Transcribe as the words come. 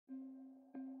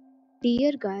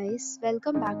Dear guys,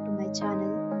 welcome back to my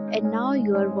channel, and now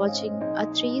you are watching a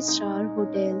 3-star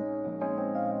hotel.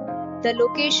 The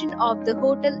location of the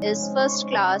hotel is first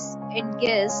class and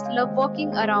guests love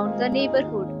walking around the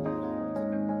neighborhood.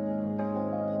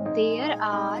 There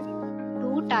are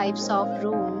two types of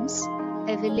rooms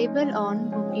available on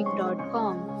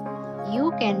booking.com.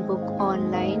 You can book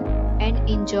online and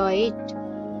enjoy it.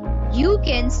 You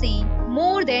can see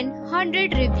more than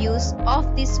 100 reviews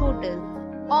of this hotel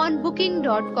on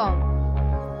booking.com.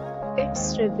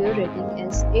 Its review rating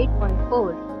is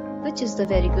 8.4, which is the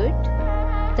very good.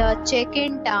 The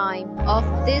check-in time of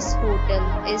this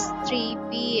hotel is 3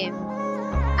 p.m.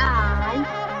 and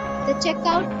the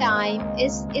checkout time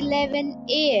is 11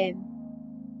 a.m.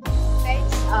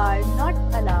 Pets are not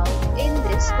allowed in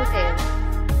this hotel.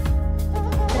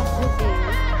 The hotel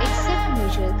accepts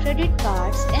major credit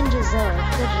cards and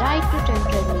reserves the right to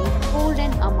temporarily hold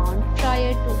an amount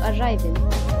prior to arrival.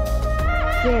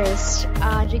 Guests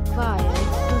are required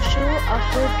to show a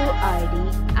photo ID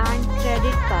and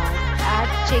credit card at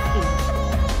check-in.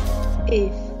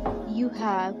 If you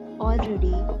have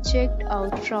already checked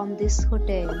out from this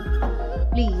hotel,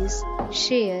 please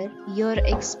share your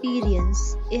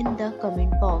experience in the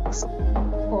comment box.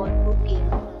 For booking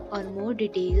or more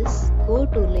details, go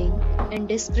to link in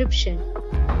description.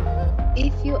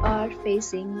 If you are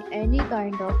facing any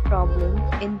kind of problem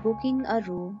in booking a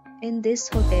room in this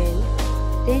hotel,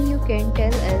 then you can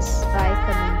tell us by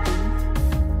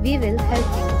commenting. We will help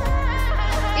you.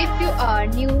 If you are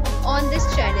new on this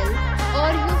channel or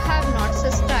you have not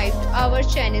subscribed our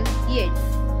channel yet,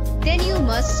 then you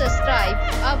must subscribe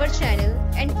our channel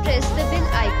and press the bell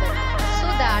icon so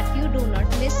that you do not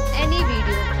miss any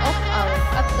video of our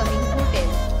upcoming hotel.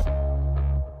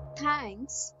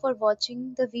 Thanks for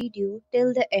watching the video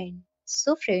till the end.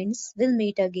 So friends, we'll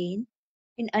meet again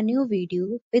in a new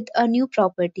video with a new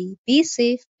property. Be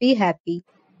safe, be happy.